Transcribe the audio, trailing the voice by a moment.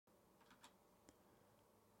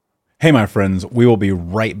Hey, my friends, we will be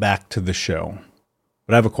right back to the show.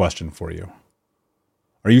 But I have a question for you.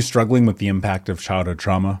 Are you struggling with the impact of childhood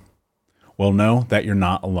trauma? Well, know that you're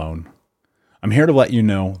not alone. I'm here to let you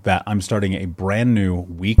know that I'm starting a brand new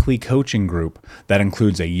weekly coaching group that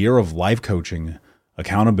includes a year of life coaching,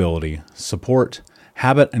 accountability, support,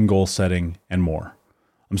 habit and goal setting, and more.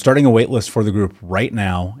 I'm starting a waitlist for the group right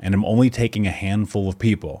now, and I'm only taking a handful of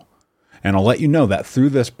people. And I'll let you know that through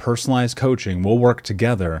this personalized coaching, we'll work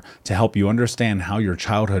together to help you understand how your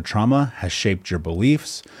childhood trauma has shaped your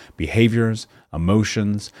beliefs, behaviors,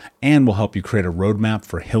 emotions, and will help you create a roadmap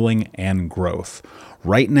for healing and growth.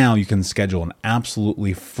 Right now, you can schedule an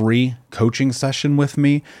absolutely free coaching session with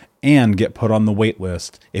me and get put on the wait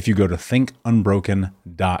list if you go to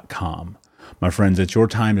thinkunbroken.com. My friends, it's your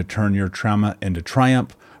time to turn your trauma into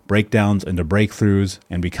triumph, breakdowns into breakthroughs,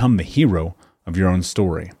 and become the hero of your own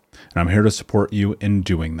story. And I'm here to support you in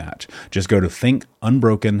doing that. Just go to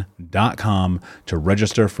thinkunbroken.com to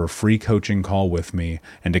register for a free coaching call with me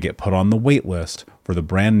and to get put on the wait list for the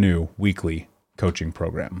brand new weekly coaching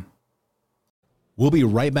program. We'll be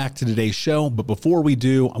right back to today's show, but before we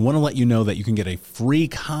do, I want to let you know that you can get a free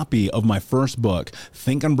copy of my first book,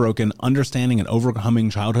 Think Unbroken, Understanding and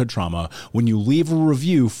Overcoming Childhood Trauma, when you leave a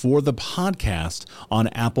review for the podcast on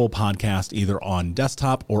Apple Podcast, either on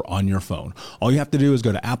desktop or on your phone. All you have to do is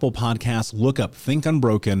go to Apple Podcasts, look up Think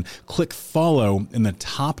Unbroken, click follow in the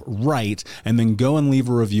top right, and then go and leave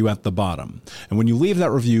a review at the bottom. And when you leave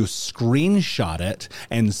that review, screenshot it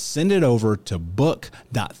and send it over to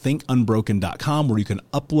book.thinkunbroken.com, where you can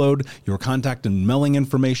upload your contact and mailing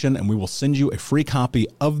information, and we will send you a free copy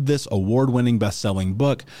of this award-winning best-selling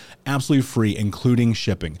book, absolutely free, including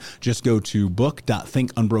shipping. Just go to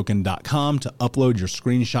book.thinkunbroken.com to upload your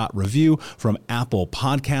screenshot review from Apple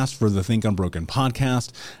Podcasts for the Think Unbroken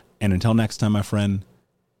podcast. And until next time, my friend,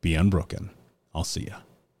 be unbroken. I'll see you.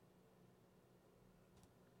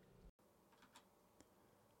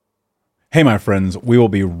 Hey, my friends, we will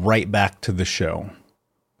be right back to the show.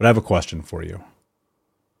 But I have a question for you.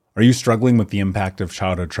 Are you struggling with the impact of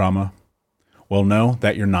childhood trauma? Well, know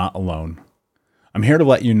that you're not alone. I'm here to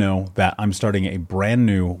let you know that I'm starting a brand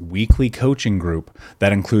new weekly coaching group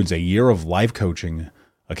that includes a year of life coaching,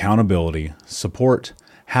 accountability, support,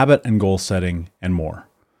 habit and goal setting, and more.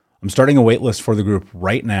 I'm starting a waitlist for the group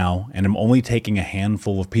right now, and I'm only taking a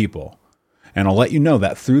handful of people. And I'll let you know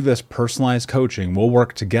that through this personalized coaching, we'll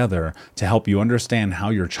work together to help you understand how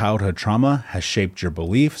your childhood trauma has shaped your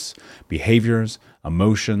beliefs, behaviors,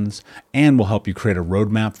 emotions, and will help you create a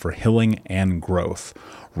roadmap for healing and growth.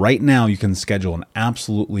 Right now, you can schedule an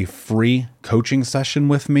absolutely free coaching session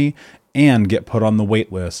with me and get put on the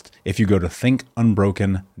wait list if you go to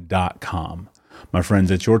thinkunbroken.com. My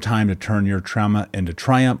friends, it's your time to turn your trauma into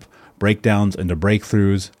triumph, breakdowns into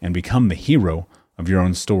breakthroughs, and become the hero of your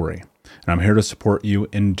own story. And I'm here to support you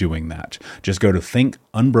in doing that. Just go to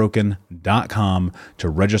thinkunbroken.com to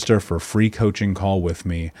register for a free coaching call with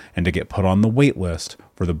me and to get put on the wait list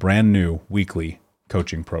for the brand new weekly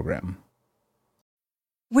coaching program.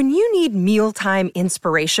 When you need mealtime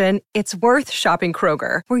inspiration, it's worth shopping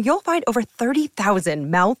Kroger, where you'll find over 30,000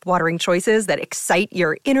 mouth-watering choices that excite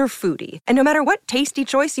your inner foodie. And no matter what tasty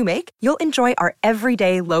choice you make, you'll enjoy our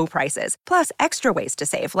everyday low prices, plus extra ways to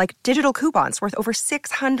save, like digital coupons worth over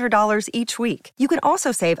 $600 each week. You can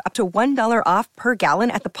also save up to $1 off per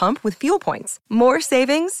gallon at the pump with fuel points. More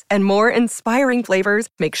savings and more inspiring flavors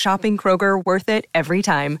make shopping Kroger worth it every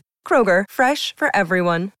time. Kroger, fresh for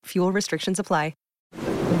everyone. Fuel restrictions apply.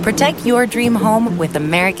 Protect your dream home with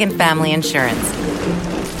American Family Insurance.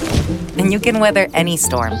 And you can weather any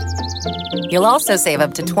storm. You'll also save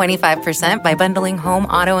up to 25% by bundling home,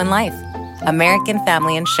 auto, and life. American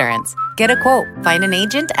Family Insurance. Get a quote. Find an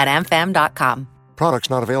agent at amfam.com. Products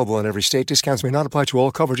not available in every state. Discounts may not apply to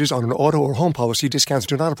all coverages on an auto or home policy. Discounts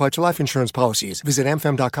do not apply to life insurance policies. Visit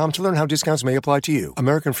amfam.com to learn how discounts may apply to you.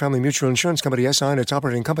 American Family Mutual Insurance Company, SI, and its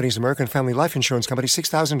operating companies, American Family Life Insurance Company,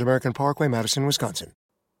 6000 American Parkway, Madison, Wisconsin.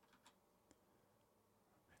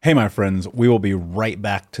 Hey, my friends, we will be right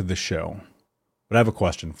back to the show. But I have a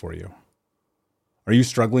question for you. Are you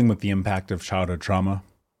struggling with the impact of childhood trauma?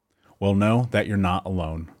 Well, know that you're not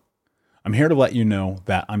alone. I'm here to let you know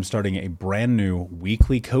that I'm starting a brand new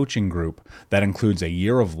weekly coaching group that includes a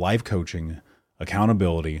year of life coaching,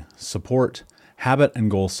 accountability, support, habit and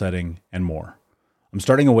goal setting, and more. I'm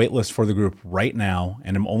starting a waitlist for the group right now,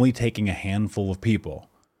 and I'm only taking a handful of people.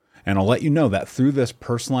 And I'll let you know that through this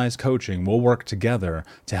personalized coaching, we'll work together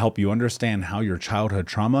to help you understand how your childhood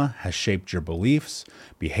trauma has shaped your beliefs,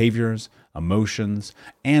 behaviors, emotions,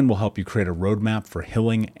 and will help you create a roadmap for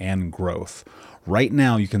healing and growth. Right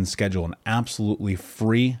now, you can schedule an absolutely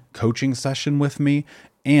free coaching session with me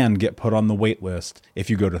and get put on the wait list if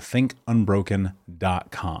you go to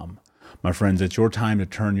thinkunbroken.com. My friends, it's your time to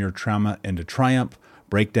turn your trauma into triumph,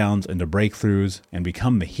 breakdowns into breakthroughs, and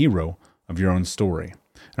become the hero of your own story.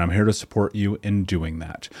 And I'm here to support you in doing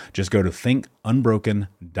that. Just go to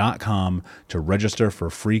thinkunbroken.com to register for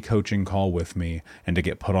a free coaching call with me and to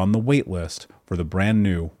get put on the wait list for the brand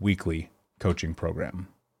new weekly coaching program.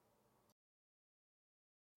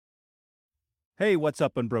 Hey, what's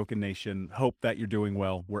up, Unbroken Nation? Hope that you're doing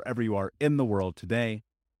well wherever you are in the world today.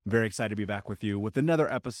 I'm very excited to be back with you with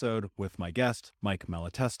another episode with my guest, Mike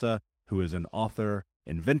Malatesta, who is an author,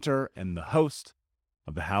 inventor, and the host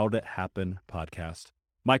of the How'd It Happen podcast.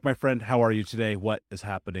 Mike, my friend, how are you today? What is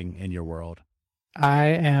happening in your world? I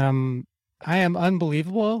am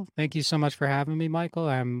unbelievable. Thank you so much for having me, Michael.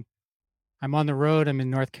 I'm on the road. I'm in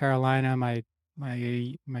North Carolina. My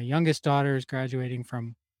youngest daughter is graduating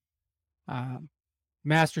from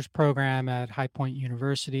master's program at High Point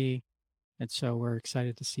University, and so we're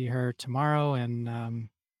excited to see her tomorrow. And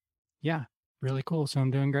yeah, really cool. So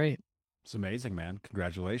I'm doing great. It's amazing, man.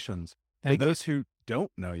 Congratulations. Thank For those who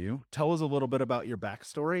don't know you, tell us a little bit about your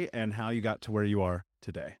backstory and how you got to where you are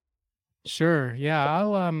today. Sure. Yeah.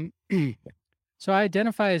 I'll so I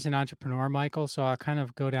identify as an entrepreneur, Michael. So I'll kind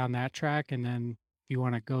of go down that track, and then if you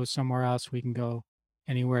want to go somewhere else, we can go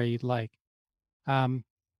anywhere you'd like. When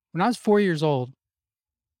I was 4 years old,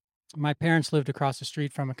 my parents lived across the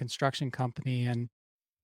street from a construction company, and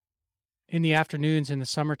in the afternoons, in the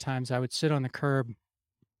summer times, I would sit on the curb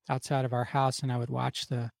outside of our house, and I would watch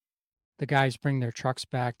the guys bring their trucks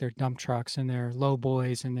back, their dump trucks and their low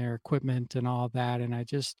boys and their equipment and all of that. And I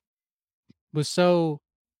just was so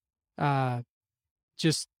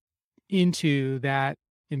just into that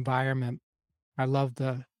environment. I loved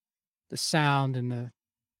the sound and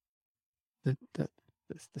the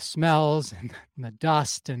smells and the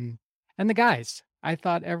dust and the guys. I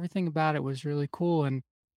thought everything about it was really cool. And,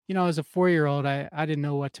 you know, as a 4-year-old, I didn't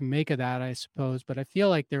know what to make of that, I suppose, but I feel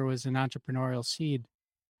like there was an entrepreneurial seed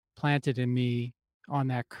planted in me on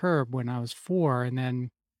that curb when I was 4. And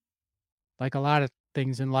then, like a lot of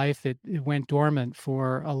things in life, it went dormant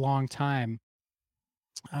for a long time.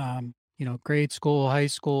 You know, grade school, high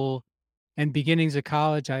school, and beginnings of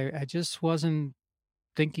college, I just wasn't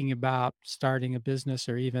thinking about starting a business,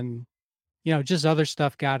 or even, you know, just other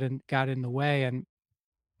stuff got in the way. And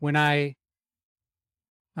when I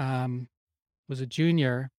was a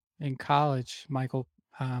junior in college, Michael,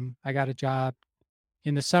 I got a job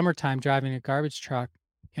in the summertime driving a garbage truck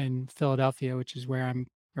in Philadelphia, which is where I'm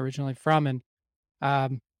originally from. And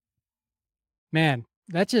man,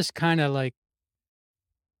 that just kind of like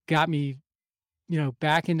got me, you know,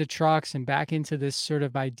 back into trucks and back into this sort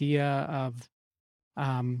of idea of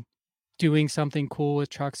doing something cool with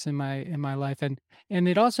trucks in my life. And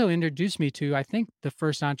it also introduced me to, I think, the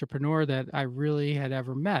first entrepreneur that I really had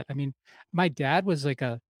ever met. I mean, my dad was like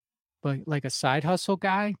a side hustle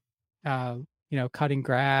guy, you know, cutting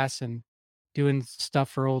grass and doing stuff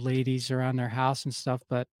for old ladies around their house and stuff.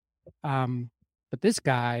 But this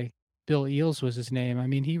guy, Bill Eels was his name. I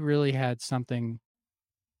mean, he really had something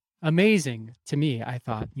amazing to me, I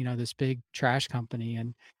thought, you know, this big trash company.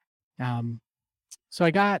 And so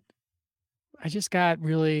I just got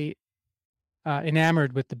really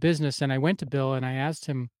enamored with the business. And I went to Bill and I asked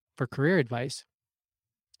him for career advice,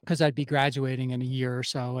 because I'd be graduating in a year or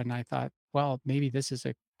so. And I thought, well, maybe this is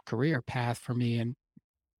a career path for me.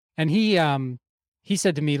 And he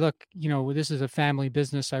said to me, look, you know, this is a family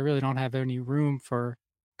business. I really don't have any room for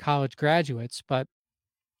college graduates, but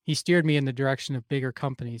he steered me in the direction of bigger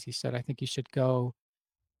companies. He said, I think you should go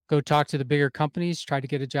talk to the bigger companies, try to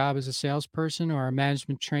get a job as a salesperson or a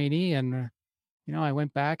management trainee. And, you know, I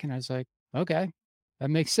went back and I was like, okay, that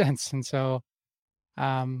makes sense. And so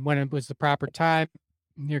when it was the proper time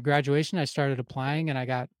near graduation, I started applying, and I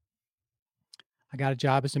got a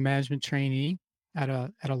job as a management trainee at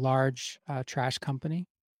a large trash company,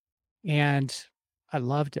 and I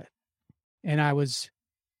loved it. And I was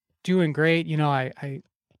doing great. You know, I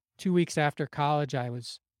 2 weeks after college, I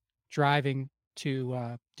was driving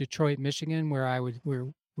to Detroit, Michigan,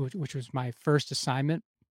 which was my first assignment.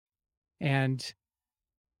 And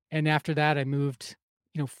after that, I moved,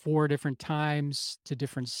 you know, 4 different times to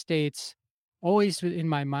different states, always in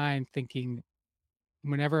my mind thinking,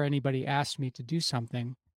 whenever anybody asked me to do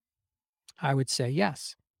something, I would say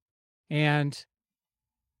yes. And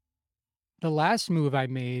the last move I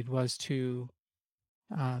made was to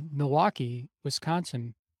Milwaukee,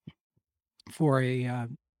 Wisconsin, for a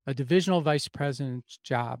divisional vice president's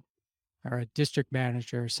job, or a district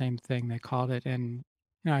manager, same thing they called it. And,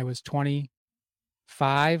 you know, I was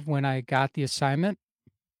 25 when I got the assignment,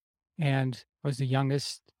 and I was the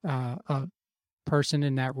youngest person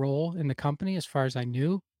in that role in the company as far as I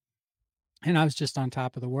knew, and I was just on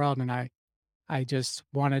top of the world, and I just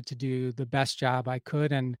wanted to do the best job I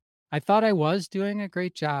could, and I thought I was doing a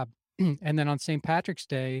great job. And then on St. Patrick's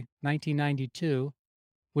Day, 1992,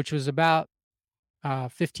 which was about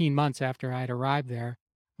 15 months after I'd arrived there,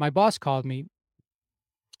 my boss called me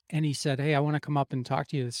and he said, "Hey, I want to come up and talk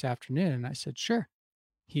to you this afternoon." And I said, "Sure."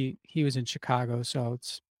 He was in Chicago, so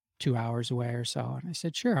it's 2 hours away or so. And I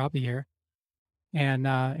said, "Sure, I'll be here." And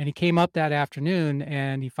he came up that afternoon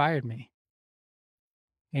and he fired me.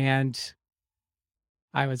 And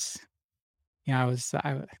I was, I was,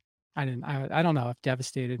 I didn't, I don't know if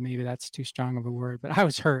devastated, maybe that's too strong of a word, but I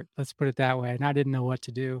was hurt. Let's put it that way. And I didn't know what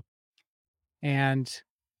to do. And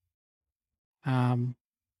um,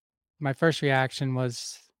 my first reaction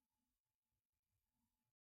was,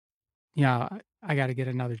 I got to get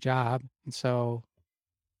another job. And so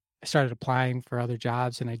I started applying for other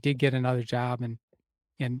jobs and I did get another job and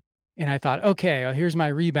and I thought, okay, well, here's my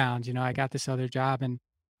rebound. I got this other job and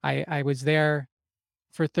I was there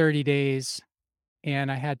for 30 days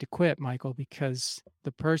and I had to quit, Michael, because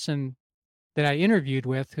the person that I interviewed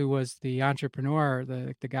with, who was the entrepreneur,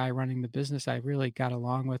 the guy running the business, I really got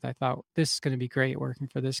along with. I thought this is going to be great working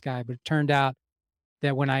for this guy, but it turned out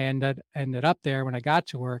that when I ended up there, when I got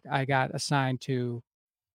to work, I got assigned to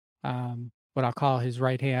what I'll call his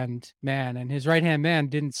right hand man, and his right hand man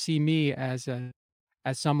didn't see me as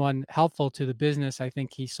someone helpful to the business. I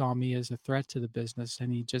think he saw me as a threat to the business,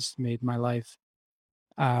 and he just made my life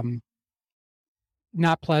um,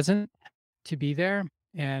 not pleasant to be there.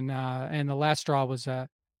 And the last straw was I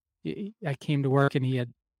came to work and he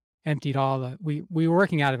had emptied all the we were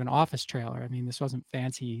working out of an office trailer. I mean, this wasn't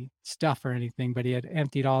fancy stuff or anything, but he had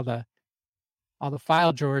emptied all the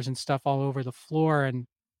file drawers and stuff all over the floor,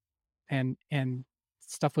 and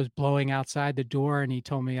stuff was blowing outside the door, and he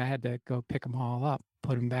told me I had to go pick them all up,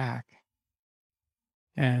 put them back.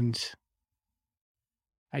 And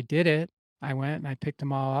I did it. I went and I picked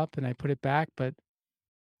them all up and I put it back, but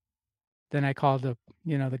then I called the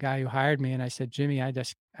guy who hired me and I said, "Jimmy, I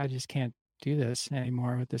just can't do this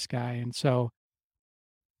anymore with this guy." And so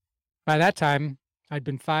by that time, I'd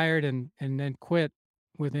been fired and then quit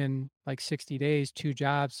within like 60 days, 2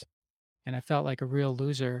 jobs, and I felt like a real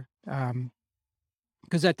loser.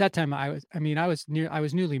 Because at that time I was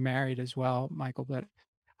newly married as well, Michael, but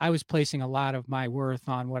I was placing a lot of my worth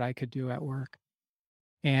on what I could do at work.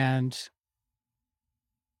 And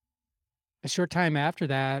a short time after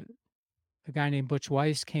that, a guy named Butch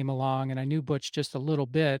Weiss came along, and I knew Butch just a little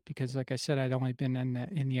bit because, like I said, I'd only been in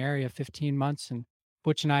the area 15 months, and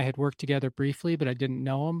Butch and I had worked together briefly, but I didn't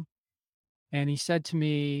know him. And he said to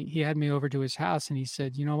me, he had me over to his house, and he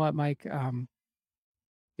said, "You know what, Mike?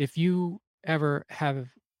 If you ever have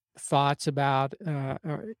thoughts about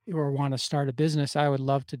or want to start a business, I would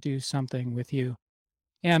love to do something with you."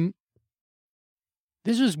 And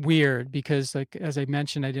this was weird because, like as I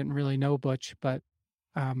mentioned, I didn't really know Butch, but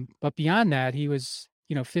beyond that, he was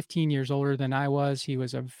 15 years older than I was. He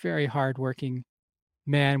was a very hardworking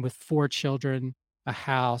man with 4 children, a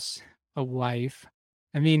house, a wife.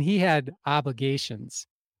 I mean, he had obligations,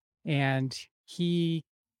 and he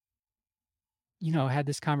had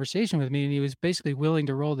this conversation with me, and he was basically willing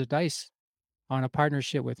to roll the dice on a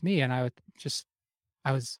partnership with me. And I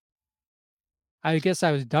was, I guess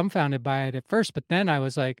I was dumbfounded by it at first, but then I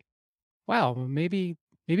was like, wow, well, maybe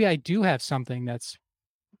I do have something that's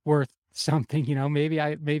worth something,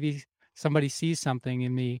 maybe somebody sees something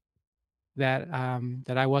in me that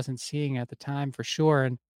I wasn't seeing at the time for sure.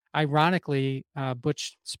 And ironically,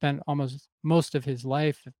 Butch spent almost most of his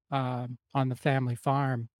life on the family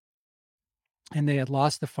farm, and they had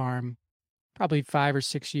lost the farm probably 5 or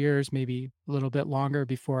 6 years, maybe a little bit longer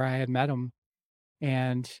before I had met him.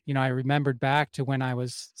 And, I remembered back to when I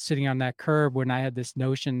was sitting on that curb when I had this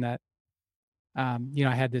notion that, I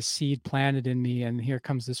had this seed planted in me, and here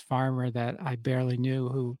comes this farmer that I barely knew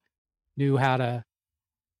who knew how to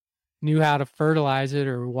fertilize it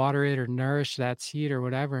or water it or nourish that seed or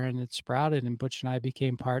whatever, and it sprouted. And Butch and I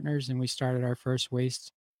became partners, and we started our first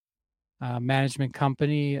waste management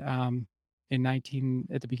company at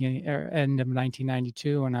the beginning or end of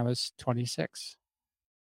 1992 when I was 26.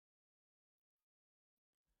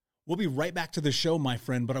 We'll be right back to the show, my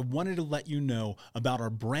friend, but I wanted to let you know about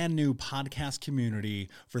our brand new podcast community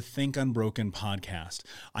for Think Unbroken podcast.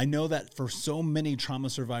 I know that for so many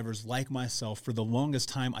trauma survivors like myself, for the longest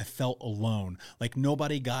time, I felt alone, like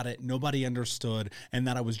nobody got it, nobody understood, and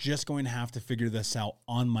that I was just going to have to figure this out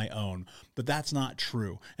on my own. But that's not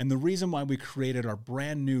true. And the reason why we created our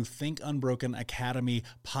brand new Think Unbroken Academy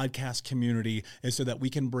podcast community is so that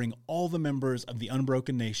we can bring all the members of the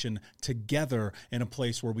Unbroken Nation together in a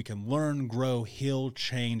place where we can learn, grow, heal,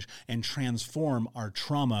 change, and transform our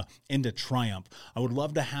trauma into triumph. I would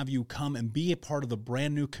love to have you come and be a part of the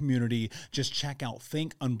brand new community. Just check out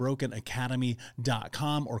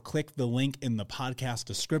thinkunbrokenacademy.com or click the link in the podcast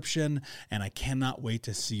description, and I cannot wait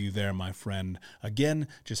to see you there, my friend. Again,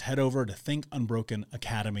 just head over to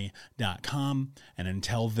thinkunbrokenacademy.com, and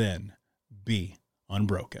until then, be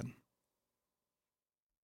unbroken.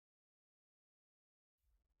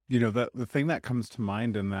 You know, the thing that comes to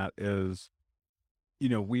mind in that is, you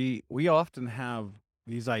know, we often have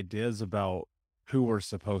these ideas about who we're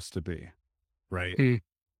supposed to be, right? Mm.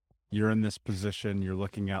 You're in this position, you're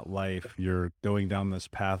looking at life, you're going down this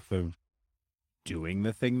path of doing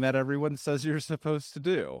the thing that everyone says you're supposed to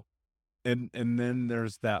do. And then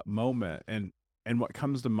there's that moment. And what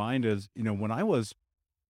comes to mind is, you know, when I was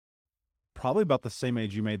probably about the same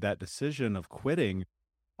age you made that decision of quitting,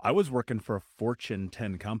 I was working for a Fortune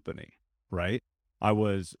 10 company, right?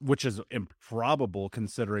 Which is improbable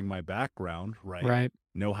considering my background, right? Right.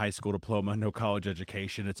 No high school diploma, no college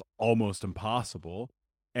education. It's almost impossible.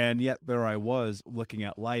 And yet there I was looking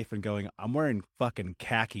at life and going, I'm wearing fucking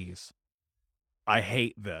khakis. I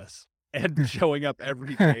hate this. And showing up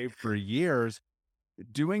every day for years,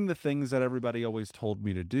 doing the things that everybody always told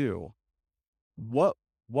me to do. What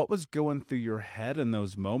was going through your head in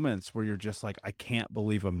those moments where you're just like, I can't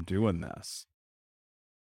believe I'm doing this?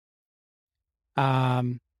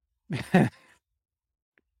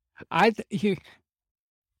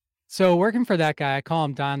 So working for that guy, I call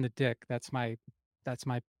him Don the Dick. That's my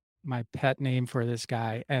pet name for this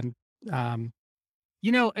guy. And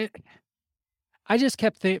you know, I just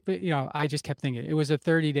kept thinking it was a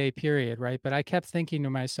 30-day period, right? But I kept thinking to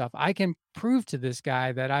myself, I can prove to this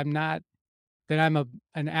guy that I'm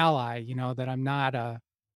an ally, you know, that I'm not a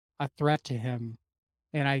threat to him.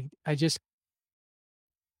 And I just,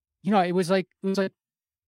 you know, it wasn't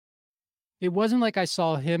like I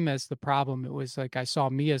saw him as the problem. It was like I saw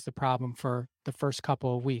me as the problem for the first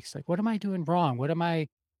couple of weeks. Like, what am I doing wrong? What am I?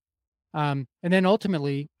 And then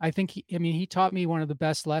ultimately, I think he taught me one of the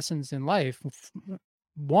best lessons in life.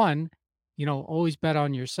 One, you know, always bet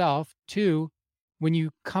on yourself. Two, when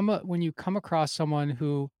you come across someone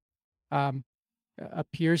who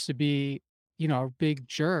appears to be, you know, a big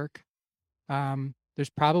jerk,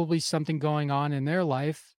 there's probably something going on in their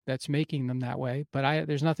life that's making them that way, but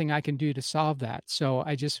there's nothing I can do to solve that. So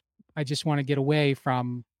I just want to get away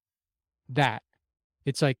from that.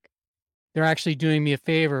 It's like they're actually doing me a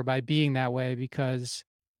favor by being that way, because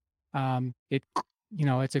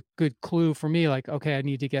it's a good clue for me, like, okay, I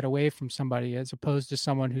need to get away from somebody, as opposed to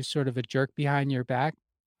someone who's sort of a jerk behind your back,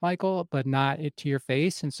 Michael, but not it to your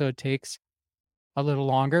face. And so it takes a little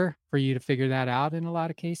longer for you to figure that out in a lot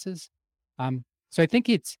of cases. So I think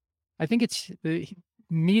it's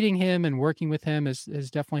meeting him and working with him has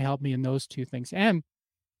definitely helped me in those two things. And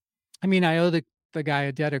I mean, I owe the guy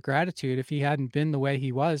a debt of gratitude. If he hadn't been the way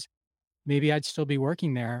he was, maybe I'd still be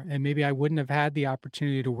working there, and maybe I wouldn't have had the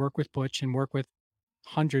opportunity to work with Butch and work with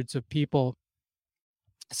hundreds of people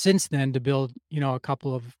since then to build, you know, a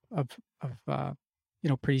couple of you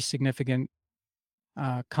know, pretty significant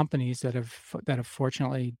companies that have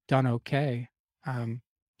fortunately done okay.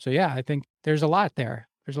 So yeah, I think there's a lot there.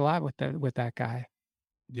 There's a lot with that guy.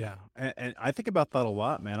 Yeah. And I think about that a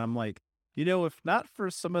lot, man. I'm like, you know, if not for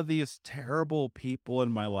some of these terrible people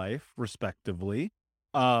in my life, respectively,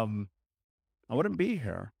 I wouldn't be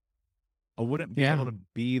here. I wouldn't be able to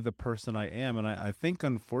be the person I am. And I think,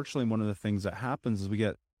 unfortunately, one of the things that happens is we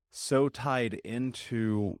get so tied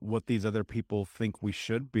into what these other people think we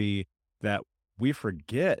should be that we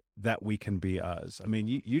forget that we can be us. I mean,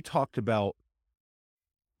 you talked about,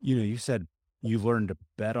 you know, you said you learned to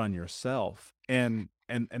bet on yourself. And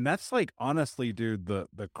that's like, honestly, dude,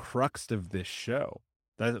 the crux of this show.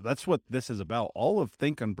 That's what this is about. All of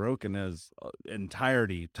Think Unbroken is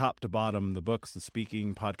entirety, top to bottom, the books, the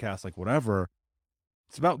speaking, podcast, like whatever.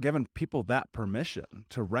 It's about giving people that permission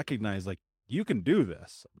to recognize, like, you can do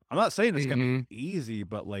this. I'm not saying it's going to be easy,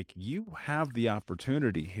 but like, you have the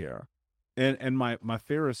opportunity here. And my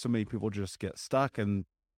fear is so many people just get stuck and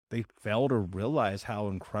they fail to realize how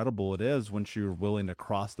incredible it is once you're willing to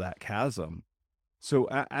cross that chasm. So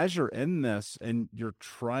as you're in this and you're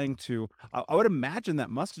trying to, I would imagine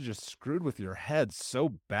that must have just screwed with your head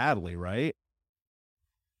so badly, right?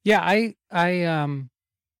 Yeah,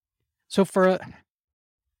 so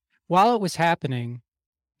while it was happening,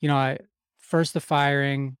 I first the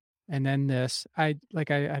firing and then this,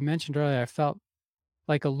 like I mentioned earlier, I felt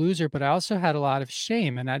like a loser, but I also had a lot of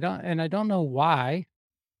shame, and I don't know why,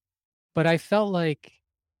 but I felt like,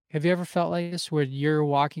 have you ever felt like this where you're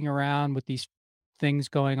walking around with these things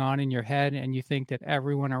going on in your head and you think that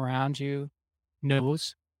everyone around you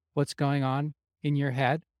knows what's going on in your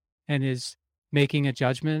head and is making a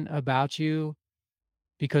judgment about you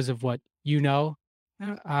because of what you know,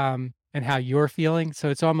 and how you're feeling. So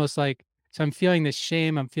it's almost like, so I'm feeling this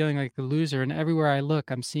shame. I'm feeling like the loser, and everywhere I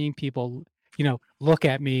look, I'm seeing people, look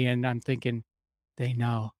at me, and I'm thinking, they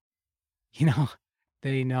know, you know,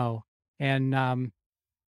 they know. And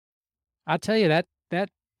I'll tell you that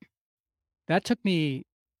took me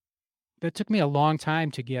that took me a long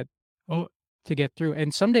time oh, to get through.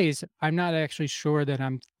 And some days I'm not actually sure that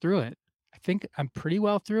I'm through it. I think I'm pretty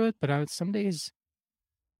well through it, but some days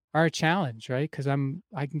are a challenge, right? Because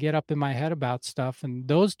I can get up in my head about stuff, and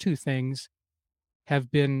those two things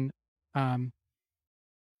have been, um,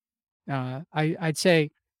 I'd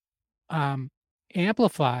say, um,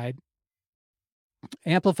 amplified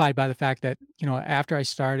amplified by the fact that, after I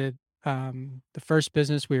started, the first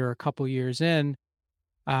business, we were a couple years in,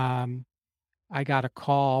 um, I got a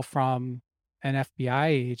call from an FBI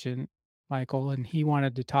agent, Michael, and he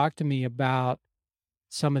wanted to talk to me about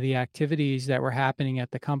some of the activities that were happening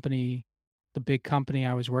at the big company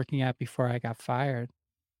I was working at before I got fired.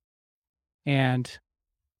 And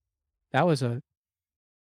that was a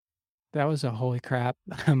that was a holy crap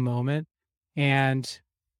moment. And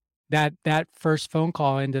that first phone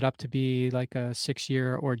call ended up to be like a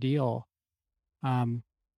 6-year ordeal, um,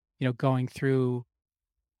 going through,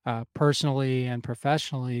 personally and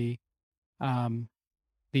professionally, um,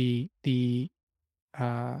 the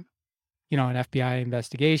uh, an FBI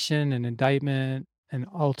investigation, an indictment, and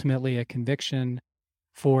ultimately a conviction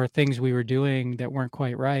for things we were doing that weren't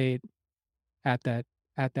quite right at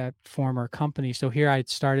that former company. So here I'd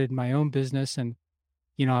started my own business, and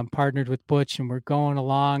I'm partnered with Butch, and we're going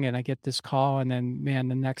along, and I get this call, and then, man,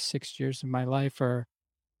 the next 6 years of my life are,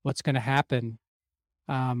 what's going to happen?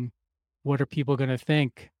 Um, what are people going to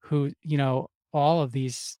think? All of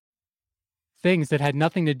these things that had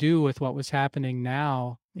nothing to do with what was happening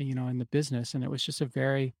now, in the business. And it was just a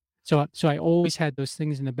very, so I always had those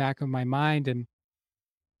things in the back of my mind. And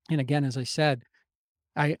again, as I said,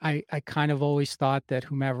 I kind of always thought that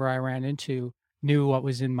whomever I ran into knew what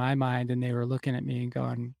was in my mind, and they were looking at me and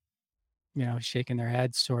going, shaking their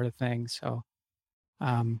heads, sort of thing. So,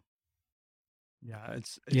 um, Yeah,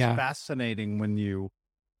 it's yeah, fascinating when you,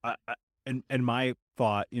 and my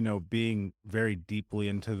thought, being very deeply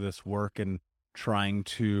into this work and trying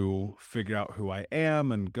to figure out who I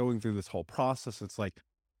am and going through this whole process, it's like,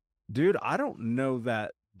 dude, I don't know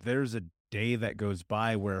that there's a day that goes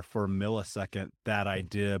by where for a millisecond that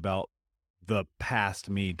idea about the past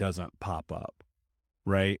me doesn't pop up,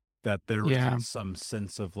 right? That there yeah, isn't some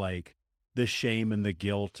sense of like the shame and the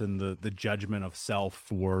guilt and the judgment of self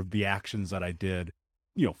for the actions that I did,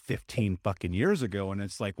 15 fucking years ago. And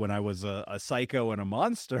it's like when I was a psycho and a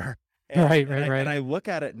monster. And, right, and right, I and right. I look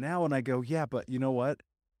at it now and I go, yeah, but you know what?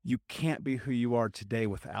 You can't be who you are today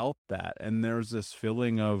without that. And there's this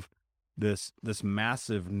feeling of this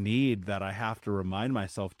massive need that I have to remind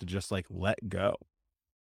myself to just like let go.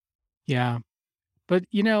 Yeah. But,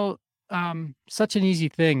 such an easy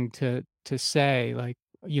thing to say, like,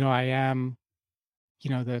 I am,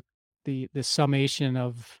 the summation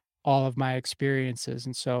of all of my experiences,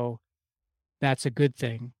 and so that's a good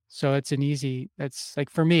thing. So that's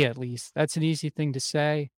like, for me at least, that's an easy thing to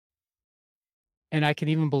say, and I can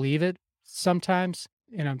even believe it sometimes.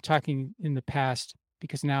 And I'm talking in the past,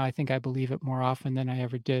 because now I think I believe it more often than I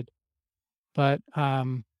ever did. But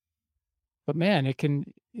but man,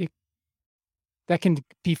 that can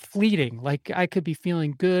be fleeting. Like, I could be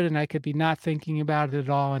feeling good and I could be not thinking about it at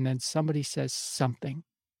all, and then somebody says something,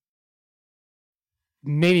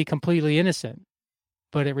 maybe completely innocent,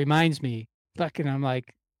 but it reminds me, and I'm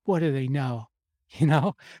like, "What do they know?" You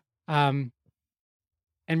know? Um,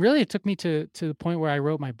 and really it took me to the point where I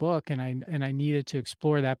wrote my book, and I needed to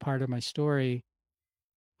explore that part of my story,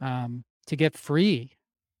 to get free,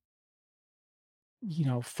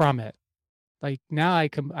 from it. Like, now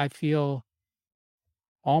I feel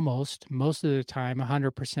almost most of the time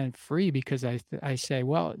 100% free, because I say,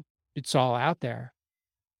 "Well, it's all out there."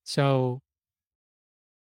 So,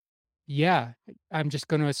 yeah, I'm just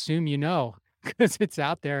gonna assume, because it's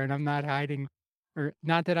out there and I'm not hiding or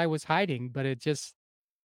not that I was hiding, but it just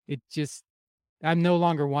I'm no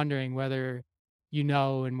longer wondering whether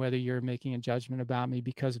and whether you're making a judgment about me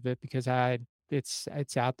because of it, because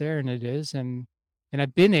it's out there and it is, and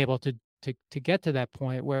I've been able to get to that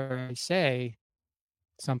point where I say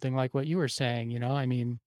something like what you were saying, I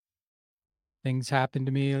mean, things happen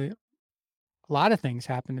to me, a lot of things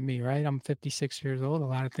happen to me, right? I'm 56 years old. A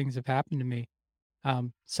lot of things have happened to me.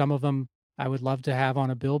 Some of them I would love to have on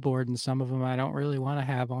a billboard, and some of them I don't really want to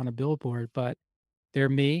have on a billboard, but they're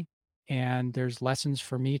me, and there's lessons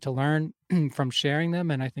for me to learn from sharing them,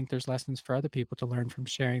 and I think there's lessons for other people to learn from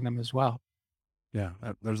sharing them as well. Yeah,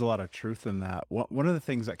 there's a lot of truth in that. One of the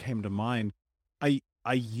things that came to mind, I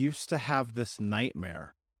used to have this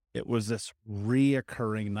nightmare. It was this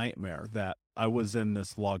reoccurring nightmare that I was in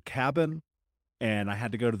this log cabin and I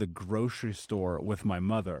had to go to the grocery store with my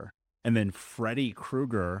mother. And then Freddy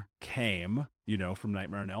Krueger came, from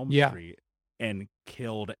Nightmare on Elm Yeah. Street and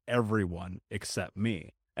killed everyone except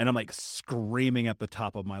me. And I'm like screaming at the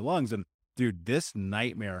top of my lungs. And dude, this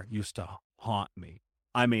nightmare used to haunt me.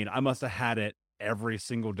 I mean, I must have had it every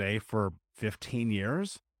single day for 15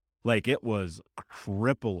 years. Like it was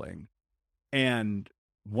crippling. And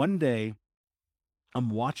one day I'm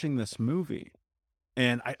watching this movie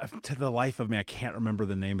and to the life of me, I can't remember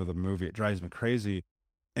the name of the movie. It drives me crazy.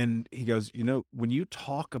 And he goes, when you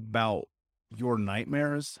talk about your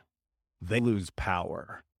nightmares, they lose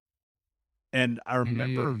power. And I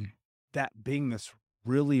remember Mm. that being this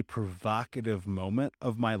really provocative moment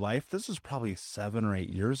of my life. This was probably 7 or 8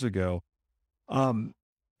 years ago. And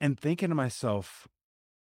thinking to myself,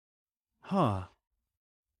 huh,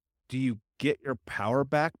 do you get your power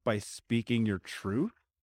back by speaking your truth?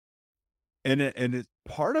 And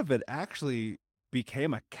part of it actually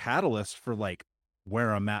became a catalyst for like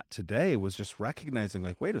where I'm at today, was just recognizing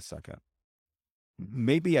like, wait a second,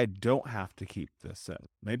 maybe I don't have to keep this in.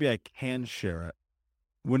 Maybe I can share it.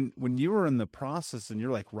 When you were in the process and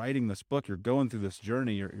you're like writing this book, you're going through this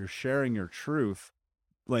journey, you're sharing your truth,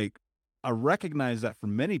 like I recognize that for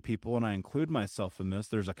many people, and I include myself in this,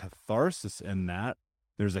 there's a catharsis in that.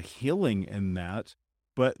 There's a healing in that,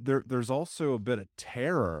 but there's also a bit of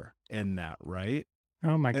terror in that, right?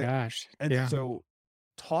 Oh my And, gosh. and Yeah. so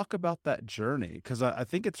talk about that journey, because I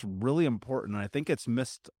think it's really important. I think it's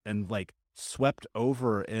missed and like swept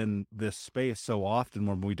over in this space so often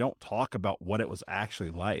when we don't talk about what it was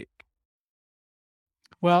actually like.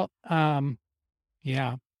 Well,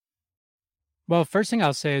 yeah. Well, first thing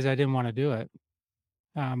I'll say is I didn't want to do it.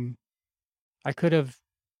 Um, I could have,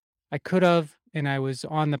 and I was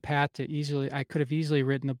on the path to I could have easily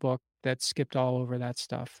written a book that skipped all over that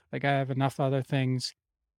stuff. Like I have enough other things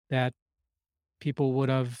that people would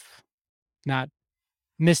have not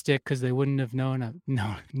missed it because they wouldn't have known it.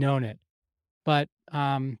 But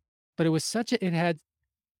but it was it had,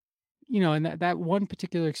 and that one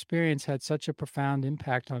particular experience had such a profound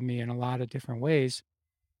impact on me in a lot of different ways.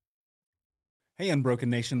 Hey, Unbroken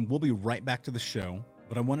Nation, we'll be right back to the show,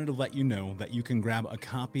 but I wanted to let you know that you can grab a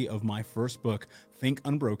copy of my first book, Think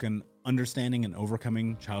Unbroken, Understanding and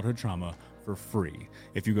Overcoming Childhood Trauma, for free.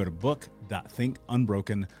 If you go to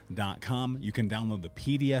book.thinkunbroken.com, you can download the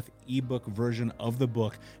PDF ebook version of the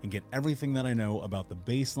book and get everything that I know about the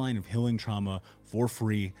baseline of healing trauma for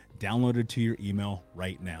free, downloaded to your email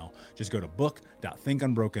right now. Just go to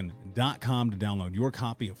book.thinkunbroken.com to download your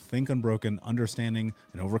copy of Think Unbroken, Understanding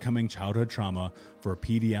and Overcoming Childhood Trauma for a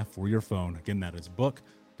PDF for your phone. Again, that is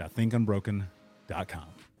book.thinkunbroken.com.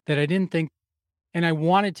 That I didn't think, and I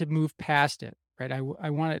wanted to move past it, right? I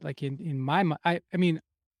wanted, like, in my mind, I mean,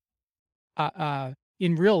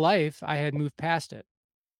 in real life, I had moved past it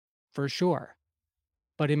for sure.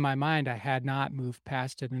 But in my mind, I had not moved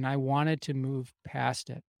past it, and I wanted to move past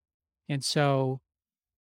it. And so,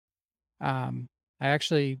 I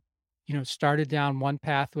actually, started down one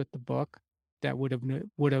path with the book that would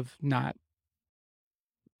have not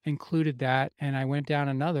included that, and I went down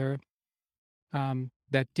another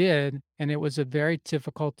that did, and it was a very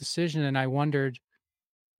difficult decision. And I wondered,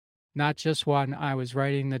 not just when I was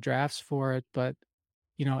writing the drafts for it, but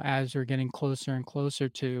as we're getting closer and closer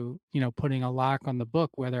to putting a lock on the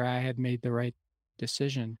book, whether I had made the right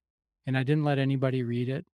decision. And I didn't let anybody read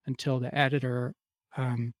it until the editor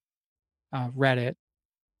um, read it,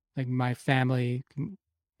 like my family,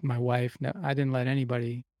 my wife. No, I didn't let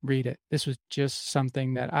anybody read it. This was just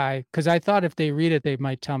something that because I thought if they read it, they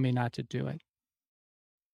might tell me not to do it.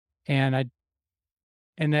 And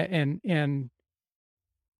and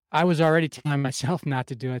I was already telling myself not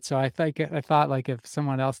to do it. So I thought like if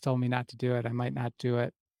someone else told me not to do it, I might not do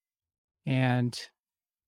it. And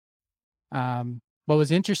what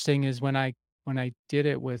was interesting is when I did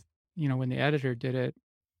it with when the editor did it,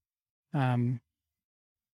 um,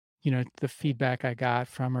 the feedback I got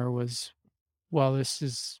from her was, well, this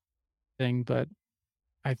is thing, but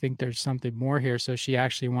I think there's something more here. So she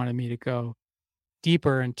actually wanted me to go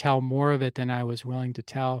deeper and tell more of it than I was willing to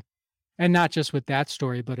tell. And not just with that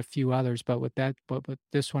story, but a few others, but with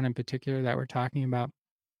this one in particular that we're talking about.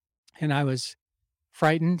 And I was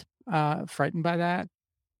frightened by that.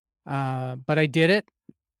 But I did it,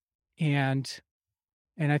 and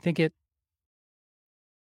and I think it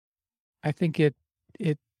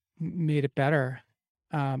made it better,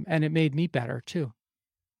 and it made me better too.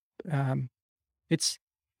 Um, it's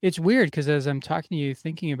it's weird because as I'm talking to you,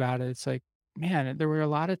 thinking about it, it's like, man, there were a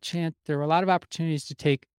lot of opportunities to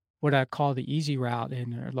take what I call the easy route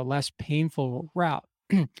and or the less painful route,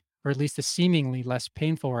 or at least the seemingly less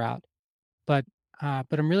painful route. But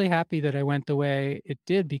I'm really happy that I went the way it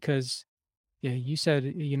did because yeah, you said,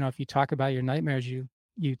 if you talk about your nightmares, you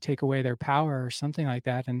take away their power or something like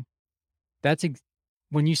that. And that's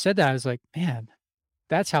when you said that, I was like, man,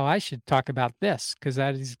 that's how I should talk about this because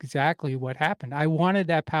that is exactly what happened. I wanted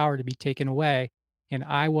that power to be taken away, and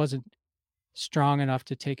I wasn't strong enough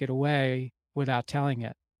to take it away without telling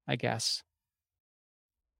it, I guess.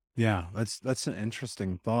 Yeah, that's an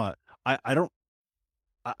interesting thought. I don't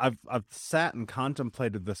I've sat and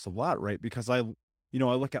contemplated this a lot, right? Because I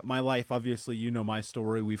look at my life, obviously, my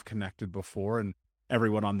story, we've connected before, and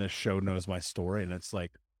everyone on this show knows my story. And it's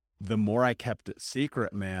like, the more I kept it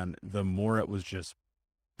secret, man, the more it was just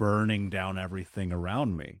burning down everything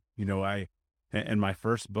around me. In my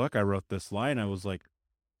first book, I wrote this line. I was like,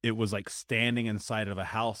 it was like standing inside of a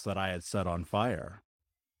house that I had set on fire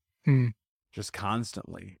Hmm. just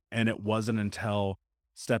constantly. And it wasn't until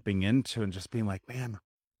stepping into and just being like, man,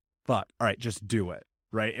 fuck, all right, just do it.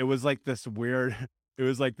 Right. It was like this weird, it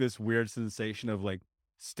was like this weird sensation of like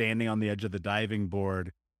standing on the edge of the diving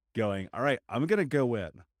board going, all right, I'm going to go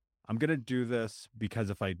in. I'm going to do this because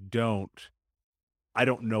if I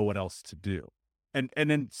don't know what else to do. And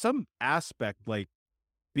in some aspect, like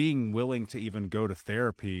being willing to even go to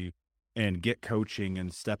therapy and get coaching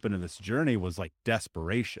and step into this journey was like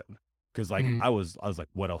desperation. Cause like Hmm. I was like,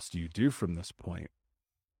 what else do you do from this point?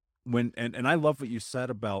 And I love what you said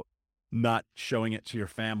about not showing it to your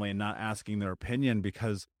family and not asking their opinion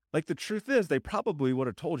because like the truth is they probably would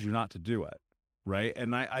have told you not to do it. Right.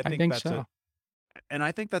 I I think think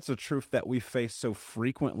that's so. a truth that we face so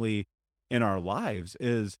frequently in our lives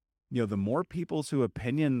is, the more people's who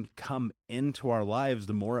opinion come into our lives,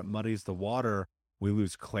 the more it muddies the water. We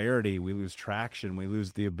lose clarity, we lose traction, we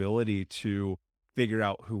lose the ability to figure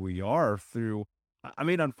out who we are through. I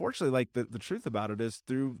mean, unfortunately, like the truth about it is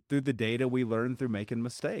through the data we learn through making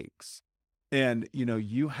mistakes. And,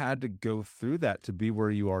 you had to go through that to be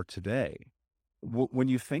where you are today. When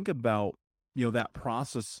you think about, that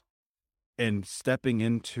process and stepping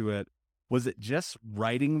into it, was it just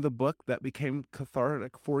writing the book that became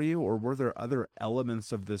cathartic for you, or were there other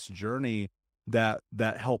elements of this journey that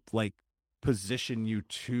helped like position you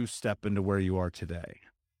to step into where you are today?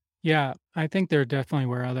 Yeah, I think there definitely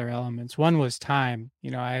were other elements. One was time.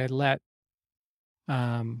 I had let,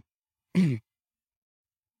 um,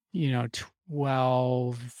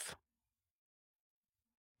 12,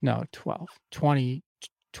 no, 12, 20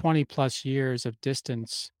 plus years of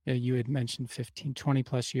distance. You had mentioned 15, 20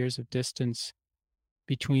 plus years of distance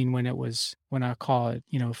between when I call it,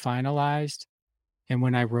 finalized and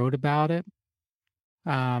when I wrote about it.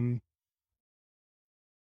 Um,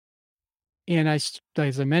 and as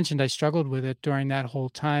I mentioned, I struggled with it during that whole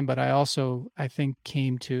time, but I also, I think,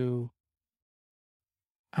 came to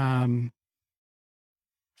um,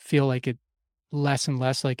 feel like it less and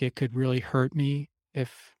less like it could really hurt me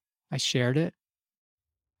if I shared it.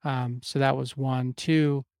 So that was one.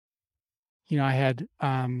 Two, I had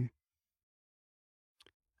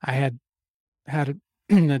had a,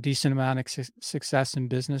 a decent amount of success in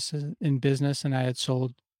business, and I had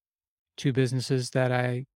sold two businesses that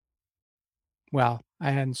I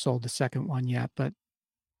hadn't sold the second one yet, but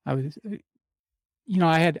I was,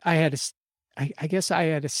 I had, I guess I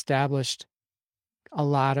had established a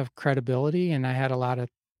lot of credibility and I had a lot of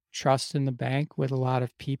trust in the bank with a lot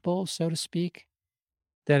of people, so to speak,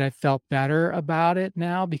 that I felt better about it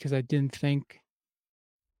now because I didn't think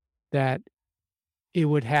that it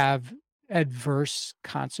would have adverse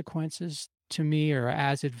consequences to me or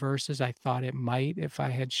as adverse as I thought it might if I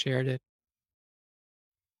had shared it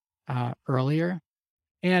earlier.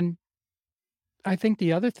 And I think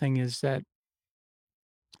the other thing is that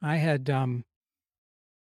I had,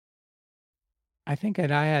 I think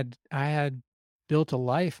that I had built a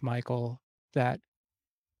life, Michael, that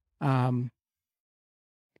um,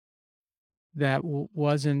 that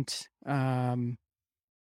wasn't, well,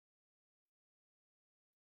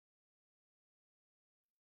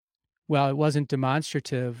 it wasn't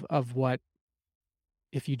demonstrative of what,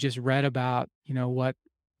 if you just read about,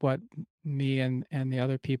 what me and the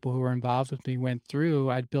other people who were involved with me went through,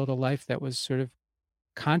 I'd build a life that was sort of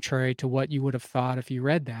contrary to what you would have thought if you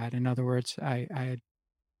read that. In other words, I had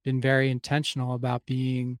been very intentional about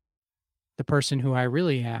being the person who I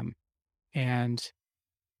really am. And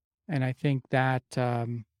I think that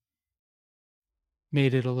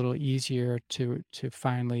made it a little easier to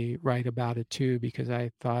finally write about it too, because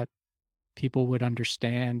I thought people would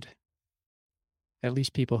understand, at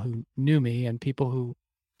least people who knew me, and people who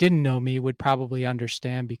didn't know me would probably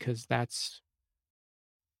understand, because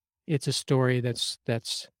it's a story that's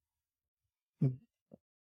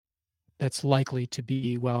likely to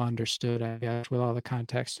be well understood, I guess, with all the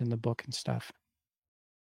context in the book and stuff.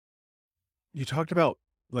 You talked about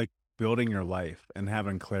like building your life and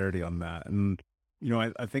having clarity on that. And,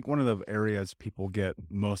 I think one of the areas people get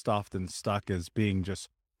most often stuck is being just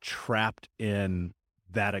trapped in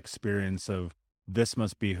that experience of this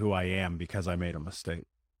must be who I am because I made a mistake.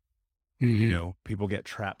 People get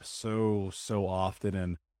trapped so often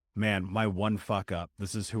and man, my one fuck up,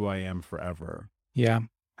 this is who I am forever. Yeah.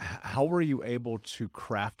 How were you able to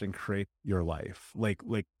craft and create your life? Like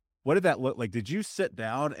what did that look like? Did you sit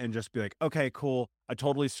down and just be like, okay, cool, I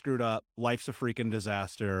totally screwed up. Life's a freaking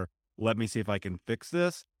disaster. Let me see if I can fix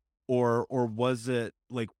this. Or was it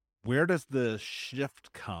like, where does the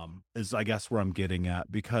shift come is I guess where I'm getting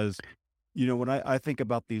at, because when I think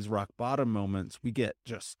about these rock bottom moments, we get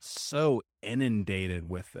just so inundated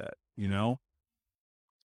with it.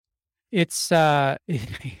 It's yeah,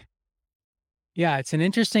 it's an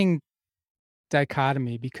interesting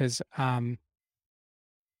dichotomy, because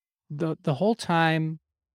the whole time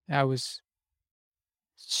I was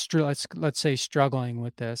let's say struggling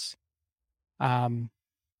with this, um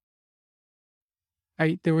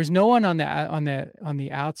there was no one on the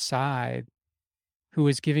outside who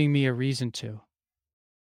was giving me a reason to.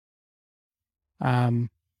 Um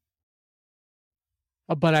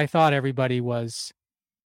but I thought everybody was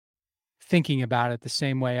thinking about it the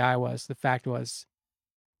same way I was. The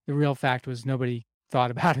real fact was nobody thought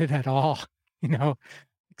about it at all, you know,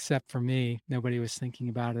 except for me. Nobody was thinking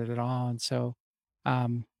about it at all. And so,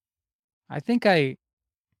 um, I think I,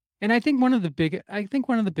 and I think one of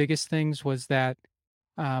the biggest things was that,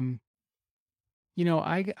 um, you know,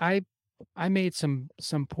 I made some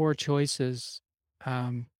poor choices,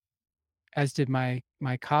 um, as did my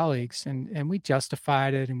colleagues, and we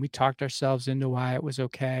justified it, and we talked ourselves into why it was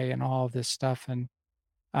okay and all of this stuff. And,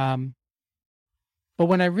 um, but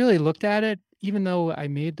when I really looked at it, even though I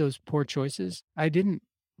made those poor choices, I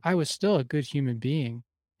was still a good human being.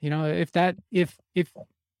 You know, if that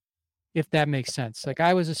makes sense. Like,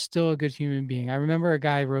 I was still a good human being. I remember a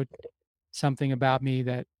guy wrote something about me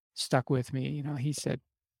that stuck with me. You know, he said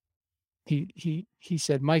he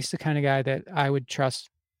said, "Mike's the kind of guy that I would trust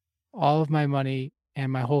all of my money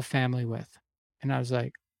and my whole family with." And I was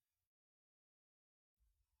like,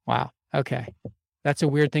 "Wow, okay. That's a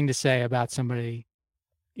weird thing to say about somebody.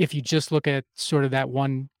 If you just look at sort of that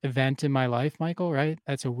one event in my life, Michael, right?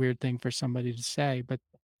 That's a weird thing for somebody to say." But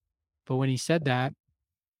when he said that,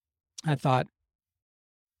 I thought,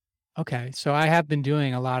 okay, so I have been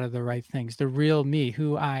doing a lot of the right things. The real me,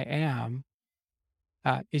 who I am,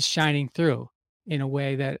 is shining through in a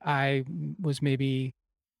way that I was maybe,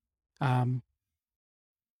 um,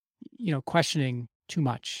 questioning too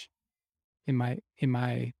much in my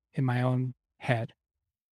own head.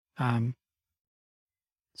 Um,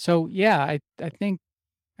 so yeah, I think,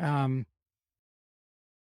 um,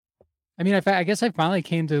 I mean, I guess I finally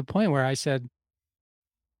came to the point where I said,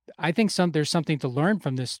 I think there's something to learn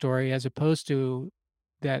from this story, as opposed to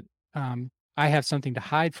that, I have something to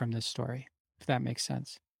hide from this story, if that makes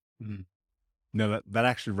sense. Mhm. No, that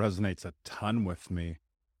actually resonates a ton with me.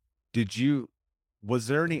 Did you was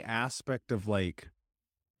there any aspect of like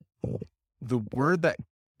the word that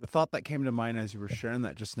the thought that came to mind as you were sharing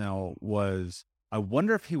that just now was, I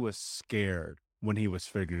wonder if he was scared when he was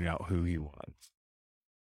figuring out who he was.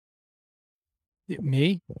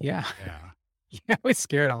 Me? Yeah. Yeah. Yeah, I was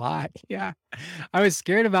scared a lot. Yeah. I was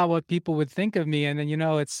scared about what people would think of me. And then,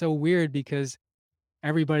 it's so weird, because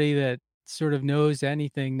everybody that sort of knows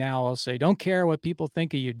anything now will say, don't care what people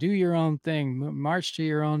think of you. Do your own thing, march to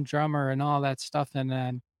your own drummer and all that stuff. And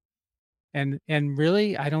then, and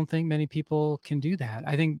really, I don't think many people can do that.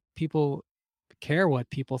 I think people care what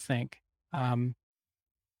people think. Um,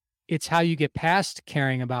 it's how you get past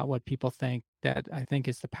caring about what people think that I think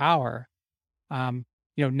is the power.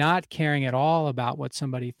 Not caring at all about what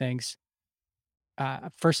somebody thinks,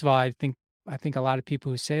 first of all, I think a lot of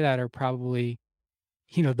people who say that are probably,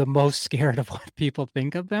 the most scared of what people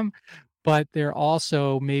think of them, but they're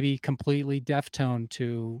also maybe completely deaf toned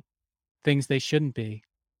to things they shouldn't be,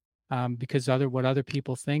 because what other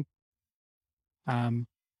people think, um,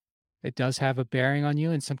 it does have a bearing on you,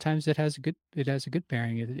 and sometimes it has a good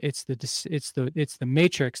bearing. It's the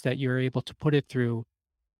matrix that you're able to put it through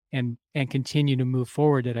and continue to move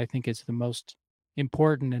forward that I think is the most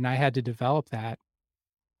important, and I had to develop that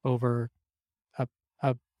over a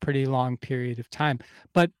a pretty long period of time.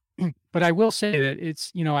 But but I will say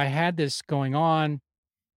that I had this going on,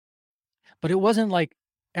 but it wasn't like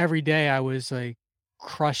every day I was like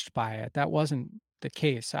crushed by it. That wasn't the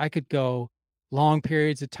case. I could go long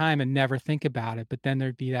periods of time and never think about it, but then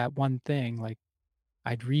there'd be that one thing, like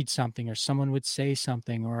I'd read something or someone would say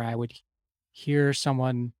something or I would hear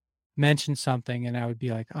someone mention something and I would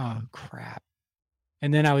be like, "Oh, crap."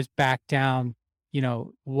 And then I was back down,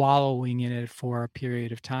 wallowing in it for a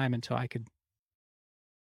period of time until I could,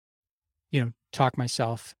 talk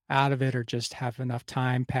myself out of it or just have enough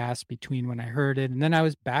time pass between when I heard it. And then I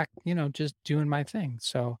was back, just doing my thing.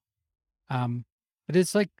 So, um, but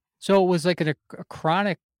it's like, so it was like a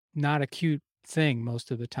chronic, not acute thing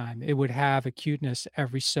most of the time. It would have acuteness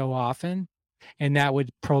every so often, and that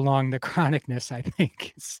would prolong the chronicness, I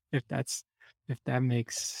think, if that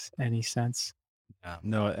makes any sense. Yeah.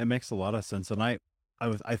 No, it makes a lot of sense. And I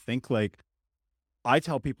think like I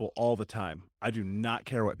tell people all the time, I do not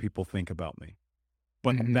care what people think about me.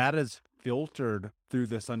 But Mhm. that is filtered through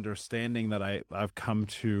this understanding that I've come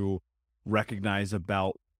to recognize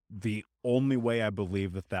about the only way I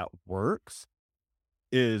believe that that works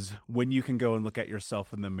is when you can go and look at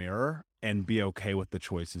yourself in the mirror and be okay with the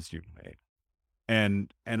choices you've made.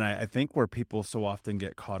 And I think where people so often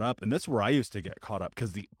get caught up, and this is where I used to get caught up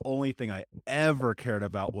because the only thing I ever cared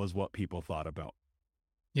about was what people thought about.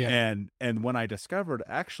 Yeah. And when I discovered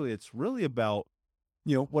actually it's really about,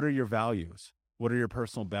 what are your values? What are your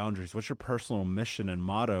personal boundaries? What's your personal mission and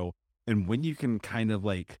motto? And when you can kind of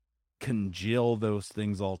like congeal those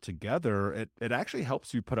things all together, it actually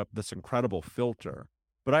helps you put up this incredible filter.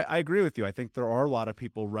 But I agree with you. I think there are a lot of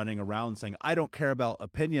people running around saying, I don't care about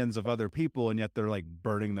opinions of other people. And yet they're like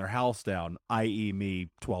burning their house down, i.e. me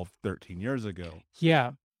 12, 13 years ago.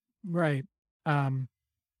 Yeah. Right. Um,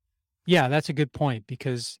 yeah, that's a good point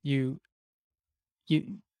because you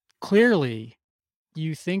clearly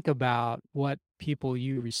you think about what people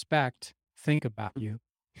you respect think about you.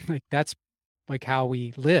 Like that's like how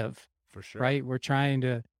we live, For sure. right? We're trying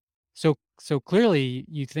to so clearly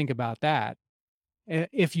you think about that.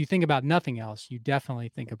 If you think about nothing else, you definitely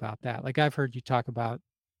think about that. Like I've heard you talk about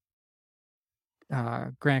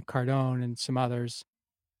Grant Cardone and some others.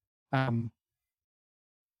 Um,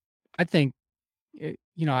 I think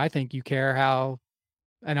I think you care how,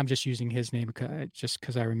 and I'm just using his name just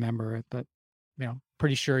because I remember it, but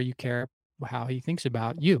pretty sure you care how he thinks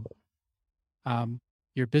about you. Um,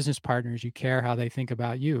 your business partners, you care how they think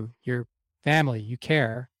about you. Your family, you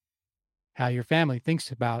care how your family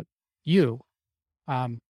thinks about you.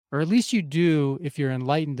 Or at least you do if you're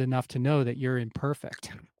enlightened enough to know that you're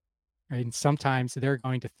imperfect. Right? And sometimes they're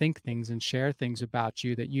going to think things and share things about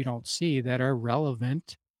you that you don't see that are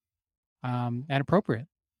relevant and appropriate.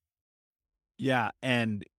 Yeah,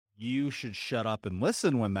 and you should shut up and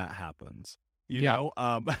listen when that happens. You Yeah.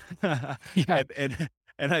 know, Yeah.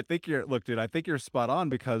 and I think look, dude, I think you're spot on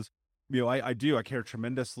because I care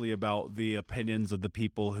tremendously about the opinions of the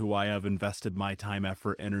people who I have invested my time,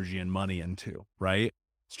 effort, energy, and money into, right?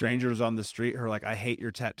 Strangers on the street who are like, I hate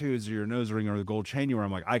your tattoos or your nose ring or the gold chain you wear.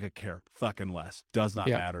 I'm like, I could care fucking less. Does not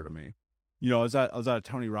Yeah. matter to me. I was at a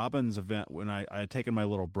Tony Robbins event when I had taken my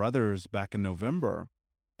little brothers back in November,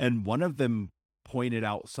 and one of them pointed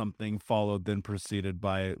out something, followed, then proceeded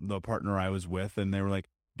by the partner I was with. And they were like,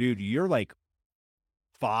 dude, you're like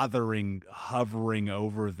hovering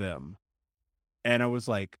over them. And I was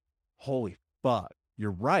like, holy fuck, you're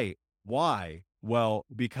right. Why? Well,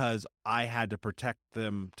 because I had to protect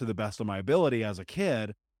them to the best of my ability as a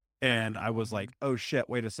kid. And I was like, oh shit,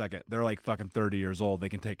 wait a second. They're like fucking 30 years old. They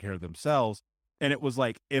can take care of themselves. And it was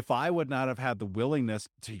like, if I would not have had the willingness,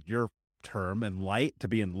 to your term, to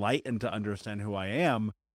be enlightened to understand who I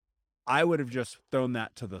am, I would have just thrown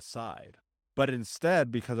that to the side. But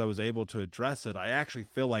instead, because I was able to address it, I actually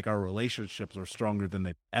feel like our relationships are stronger than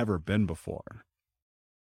they've ever been before.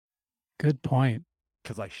 Good point.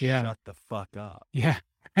 Because I Yeah. shut the fuck up. Yeah.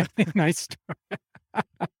 Nice story.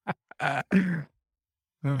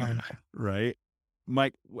 Right?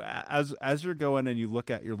 Mike, as you're going and you look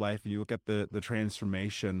at your life and you look at the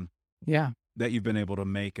transformation Yeah. that you've been able to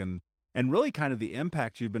make, and and really kind of the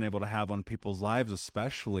impact you've been able to have on people's lives,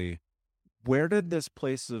 especially. Where did this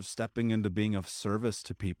place of stepping into being of service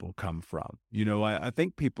to people come from? I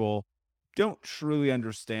think people don't truly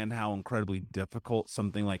understand how incredibly difficult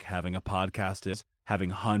something like having a podcast is, having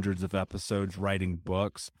hundreds of episodes, writing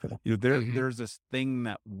books. There's this thing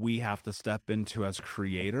that we have to step into as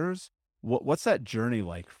creators. What's that journey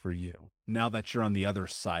like for you now that you're on the other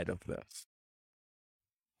side of this?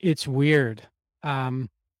 It's weird. Um,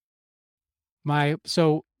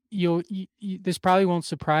 so this probably won't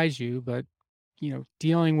surprise you, but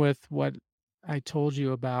dealing with what I told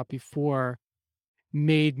you about before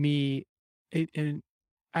made me and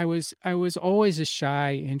I was always a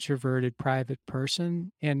shy, introverted, private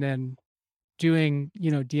person, and then dealing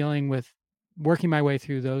with working my way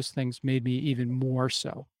through those things made me even more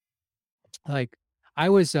so. Like I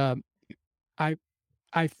was I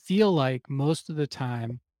I feel like most of the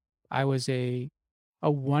time I was a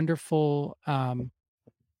wonderful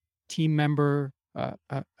team member,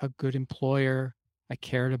 a good employer. I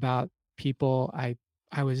cared about people. I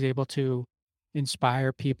was able to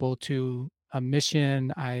inspire people to a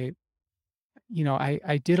mission. I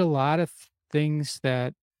did a lot of things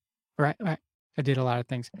that, or I did a lot of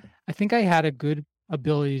things. I think I had a good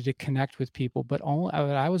ability to connect with people, but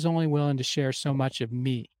I was only willing to share so much of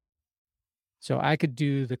me. So I could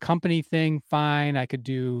do the company thing fine. I could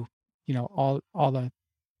do, all the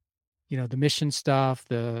the mission stuff,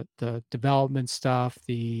 the development stuff,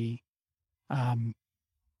 the um,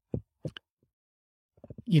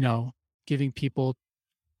 giving people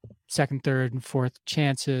second, third, and fourth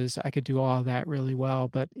chances. I could do all that really well,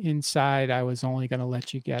 but inside, I was only going to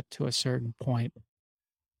let you get to a certain point.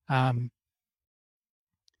 Um,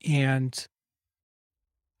 and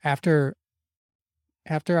after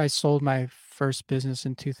I sold my first business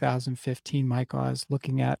in 2015, Michael, I was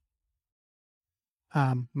looking at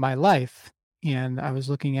my life, and I was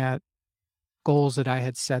looking at goals that I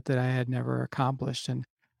had set that I had never accomplished. And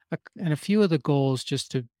a few of the goals,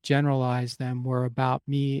 just to generalize them, were about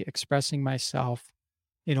me expressing myself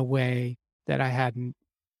in a way that I hadn't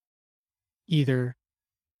either.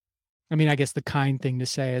 I mean, I guess the kind thing to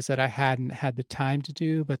say is that I hadn't had the time to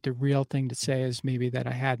do, but the real thing to say is maybe that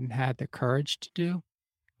I hadn't had the courage to do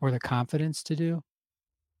or the confidence to do.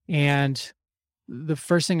 And the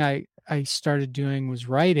first thing I started doing was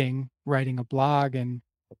writing a blog. And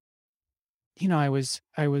I was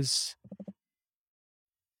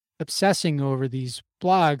obsessing over these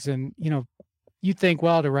blogs. And you think,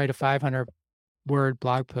 well, to write a 500-word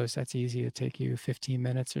blog post, that's easy to take you 15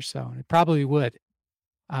 minutes or so, and it probably would.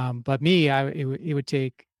 But me, it would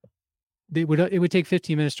take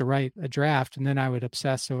 15 minutes to write a draft, and then I would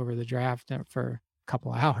obsess over the draft for a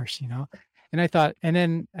couple of hours. And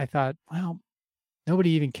then I thought, well,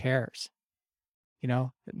 nobody even cares.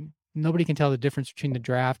 Nobody can tell the difference between the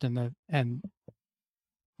draft and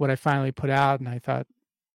what I finally put out. And I thought,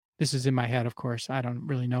 this is in my head, of course. I don't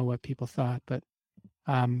really know what people thought,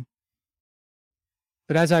 um,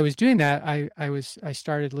 but as I was doing that, I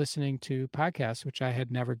started listening to podcasts, which I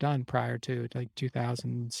had never done prior to like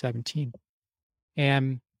 2017,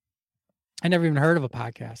 and I never even heard of a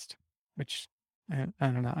podcast, which I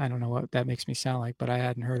don't know. I don't know what that makes me sound like, but I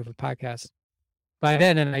hadn't heard of a podcast by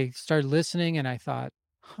then. And I started listening, and I thought,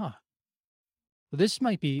 huh, well, this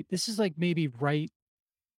is like maybe right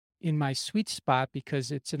in my sweet spot,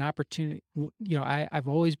 because it's an opportunity. I've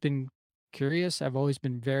always been curious. I've always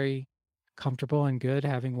been very comfortable and good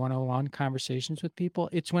having one-on-one conversations with people.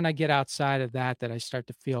 It's when I get outside of that I start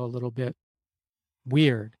to feel a little bit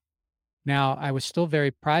weird. Now, I was still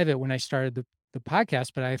very private when I started the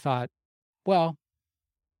podcast, but I thought, well,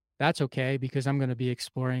 that's okay, because I'm going to be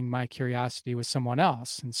exploring my curiosity with someone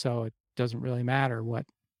else. And so it doesn't really matter what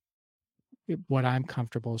I'm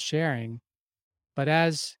comfortable sharing. But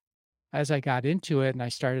as I got into it and I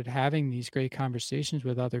started having these great conversations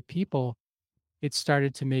with other people, it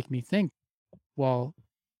started to make me think, well,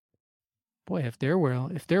 boy, if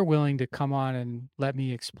they're willing to come on and let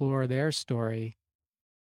me explore their story,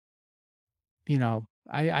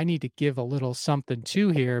 I need to give a little something too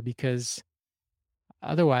here, because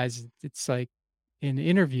otherwise it's like an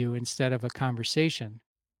interview instead of a conversation.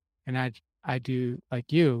 And I do like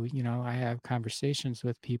I have conversations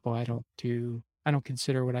with people. I don't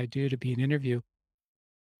consider what I do to be an interview.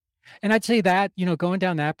 And I'd say that, going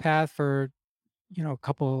down that path for, a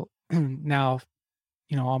couple now,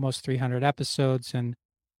 almost 300 episodes, and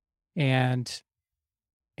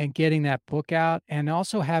getting that book out, and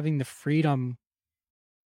also having the freedom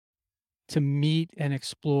to meet and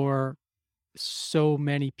explore so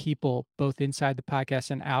many people, both inside the podcast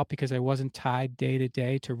and out, because I wasn't tied day to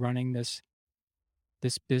day to running this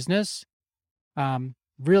this business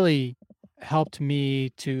really helped me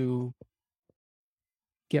to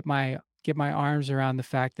get my arms around the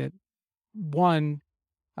fact that, one,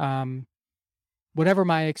 um, whatever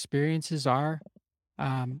my experiences are,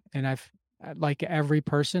 and I've like every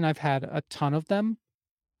person, I've had a ton of them.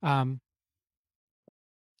 Um,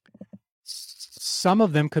 some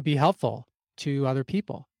of them could be helpful to other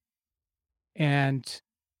people, and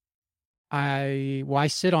why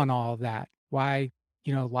sit on all of that? Why,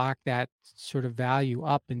 lock that sort of value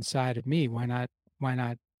up inside of me? Why not why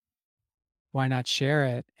not share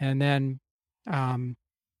it? And then, um,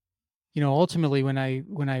 ultimately, when I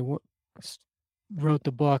wrote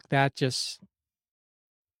the book, that just,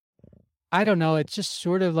 I don't know, it just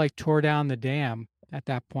sort of like tore down the dam at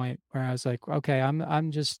that point where I was like, okay,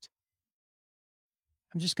 I'm just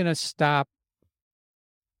gonna stop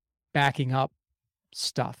backing up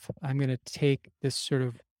stuff. I'm gonna take this sort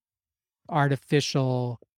of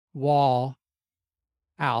artificial wall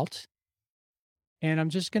out, and I'm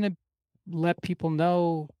just gonna let people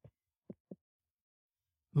know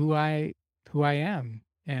who I who I am,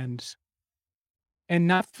 and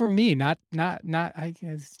not for me, not I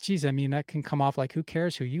geez, I mean, that can come off like, who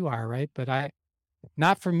cares who you are, right? But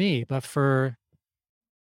not for me, but for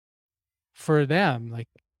them. Like,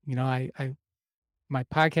 I my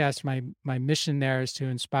podcast, my mission there is to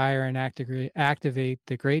inspire and activate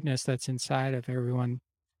the greatness that's inside of everyone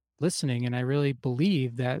listening. And I really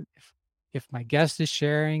believe that if my guest is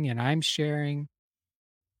sharing and I'm sharing,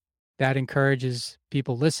 that encourages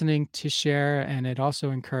people listening to share, and it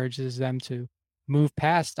also encourages them to move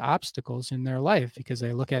past obstacles in their life, because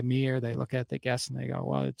they look at me or they look at the guest and they go,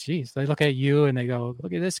 well, geez, they look at you and they go,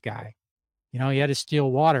 look at this guy. He had to steal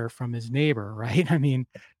water from his neighbor, right? I mean,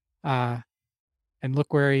 uh, and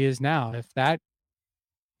look where he is now. If that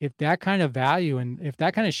kind of value and if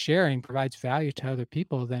that kind of sharing provides value to other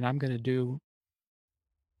people, then I'm going to do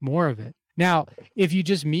more of it. Now, if you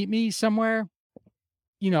just meet me somewhere,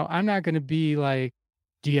 I'm not going to be like,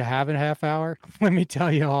 do you have a half hour? Let me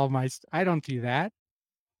tell you all I don't do that.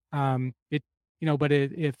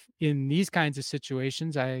 If in these kinds of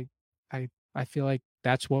situations, I feel like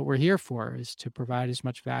that's what we're here for, is to provide as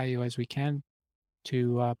much value as we can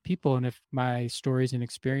to people. And if my stories and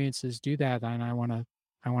experiences do that, then I want to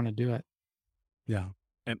do it. Yeah.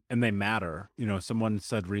 And they matter. Someone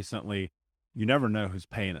said recently, you never know who's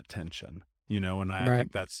paying attention, and I Right.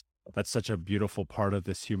 think that's such a beautiful part of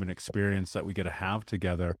this human experience that we get to have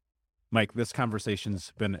together. Mike, this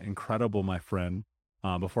conversation's been incredible, my friend.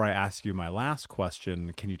 Before I ask you my last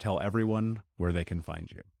question, can you tell everyone where they can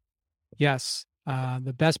find you? Yes.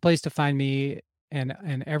 The best place to find me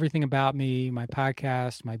and everything about me, my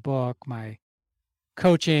podcast, my book, my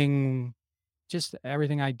coaching, just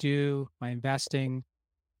everything I do, my investing,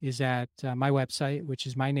 is at my website, which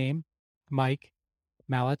is my name, Mike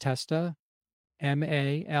Malatesta,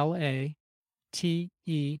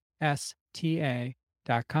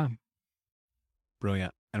 Malatesta.com.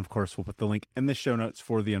 Brilliant. And of course, we'll put the link in the show notes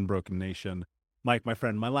for the Unbroken Nation. Mike, my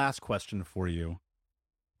friend, my last question for you.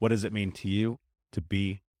 What does it mean to you to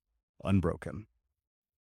be unbroken?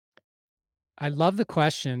 I love the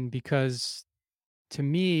question, because to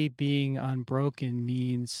me, being unbroken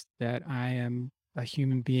means that I am a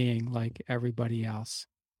human being like everybody else.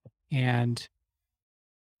 And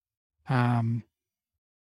um,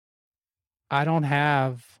 I don't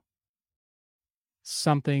have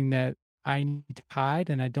something that I need to hide,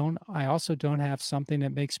 and I also don't have something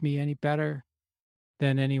that makes me any better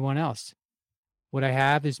than anyone else. What I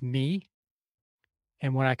have is me,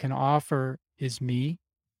 and what I can offer is me.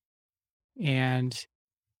 And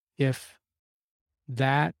if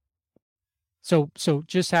that so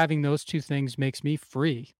just having those two things makes me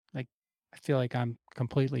free. Like, I feel like I'm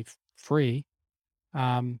completely free.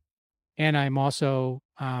 Um, and I'm also,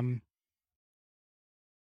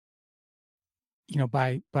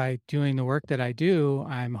 by doing the work that I do,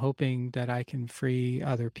 I'm hoping that I can free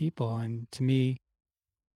other people. And to me,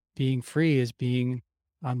 being free is being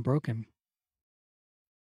unbroken.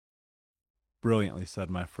 Brilliantly said,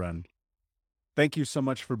 my friend. Thank you so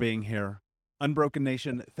much for being here. Unbroken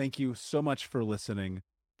Nation, thank you so much for listening.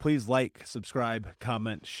 Please like, subscribe,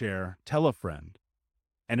 comment, share, tell a friend.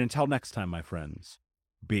 And until next time, my friends,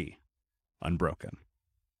 be unbroken.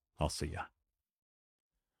 I'll see ya.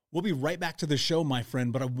 We'll be right back to the show, my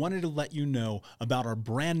friend, but I wanted to let you know about our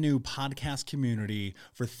brand new podcast community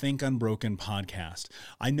for Think Unbroken podcast.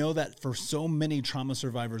 I know that for so many trauma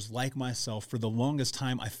survivors like myself, for the longest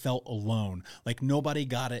time, I felt alone, like nobody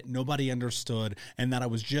got it, nobody understood, and that I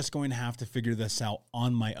was just going to have to figure this out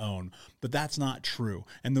on my own. But that's not true.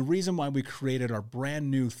 And the reason why we created our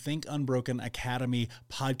brand new Think Unbroken Academy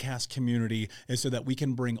podcast community is so that we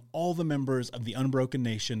can bring all the members of the Unbroken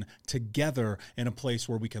Nation together in a place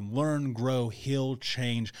where we can learn, grow, heal,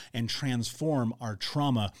 change, and transform our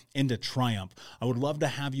trauma into triumph. I would love to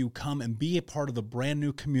have you come and be a part of the brand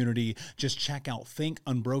new community. Just check out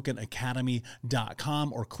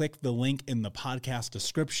thinkunbrokenacademy.com or click the link in the podcast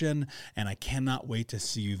description, and I cannot wait to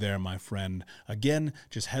see you there, my friend. Again,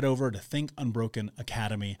 just head over to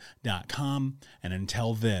thinkunbrokenacademy.com, and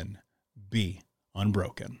until then, be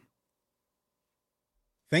unbroken.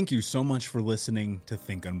 Thank you so much for listening to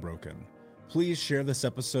Think Unbroken. Please share this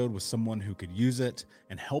episode with someone who could use it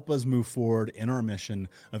and help us move forward in our mission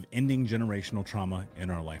of ending generational trauma in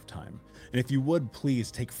our lifetime. And if you would,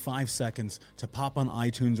 please take 5 seconds to pop on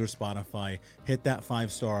iTunes or Spotify, hit that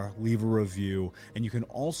 5-star, leave a review, and you can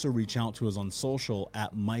also reach out to us on social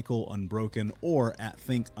at Michael Unbroken or at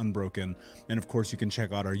Think Unbroken. And of course, you can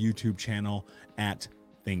check out our YouTube channel at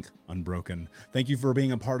Think Unbroken. Thank you for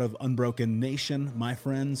being a part of Unbroken Nation, my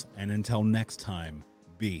friends, and until next time,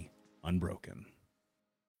 be unbroken.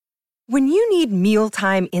 When you need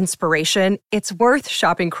mealtime inspiration, it's worth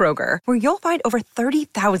shopping Kroger, where you'll find over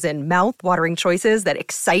 30,000 mouth-watering choices that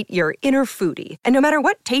excite your inner foodie. And no matter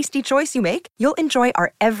what tasty choice you make, you'll enjoy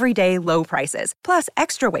our everyday low prices, plus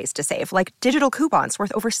extra ways to save, like digital coupons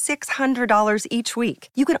worth over $600 each week.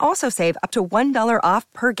 You can also save up to $1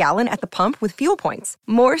 off per gallon at the pump with fuel points.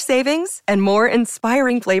 More savings and more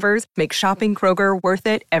inspiring flavors make shopping Kroger worth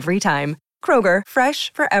it every time. Kroger,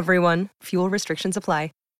 fresh for everyone. Fuel restrictions apply.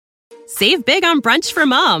 Save big on brunch for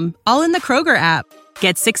mom, all in the Kroger app.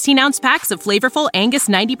 Get 16-ounce packs of flavorful Angus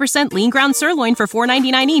 90% lean ground sirloin for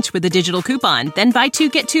 $4.99 each with a digital coupon. Then buy 2,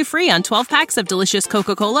 get 2 free on 12 packs of delicious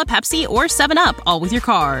Coca-Cola, Pepsi, or 7-Up, all with your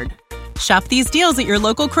card. Shop these deals at your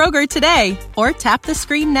local Kroger today, or tap the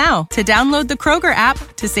screen now to download the Kroger app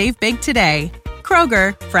to save big today.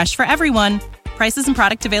 Kroger, fresh for everyone. Prices and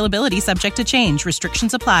product availability subject to change.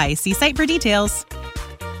 Restrictions apply. See site for details.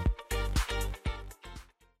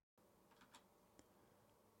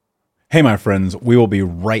 Hey, my friends, we will be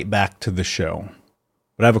right back to the show.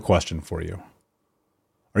 But I have a question for you.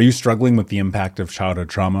 Are you struggling with the impact of childhood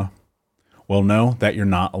trauma? Well, know that you're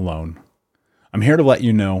not alone. I'm here to let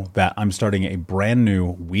you know that I'm starting a brand new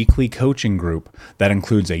weekly coaching group that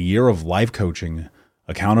includes a year of live coaching,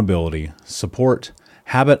 accountability, support,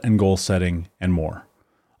 habit and goal setting, and more.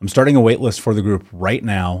 I'm starting a waitlist for the group right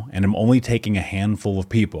now, and I'm only taking a handful of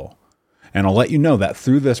people. And I'll let you know that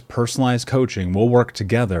through this personalized coaching, we'll work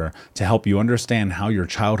together to help you understand how your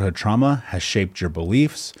childhood trauma has shaped your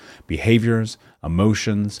beliefs, behaviors,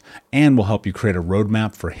 emotions, and will help you create a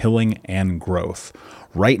roadmap for healing and growth.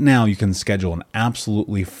 Right now, you can schedule an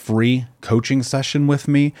absolutely free coaching session with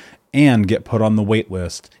me and get put on the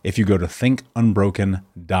waitlist if you go to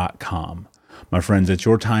thinkunbroken.com. My friends, it's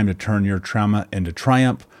your time to turn your trauma into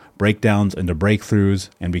triumph, breakdowns into breakthroughs,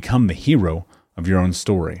 and become the hero of your own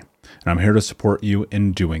story. And I'm here to support you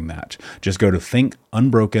in doing that. Just go to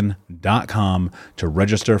thinkunbroken.com to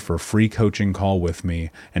register for a free coaching call with me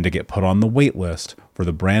and to get put on the wait list for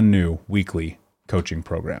the brand new weekly coaching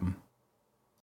program.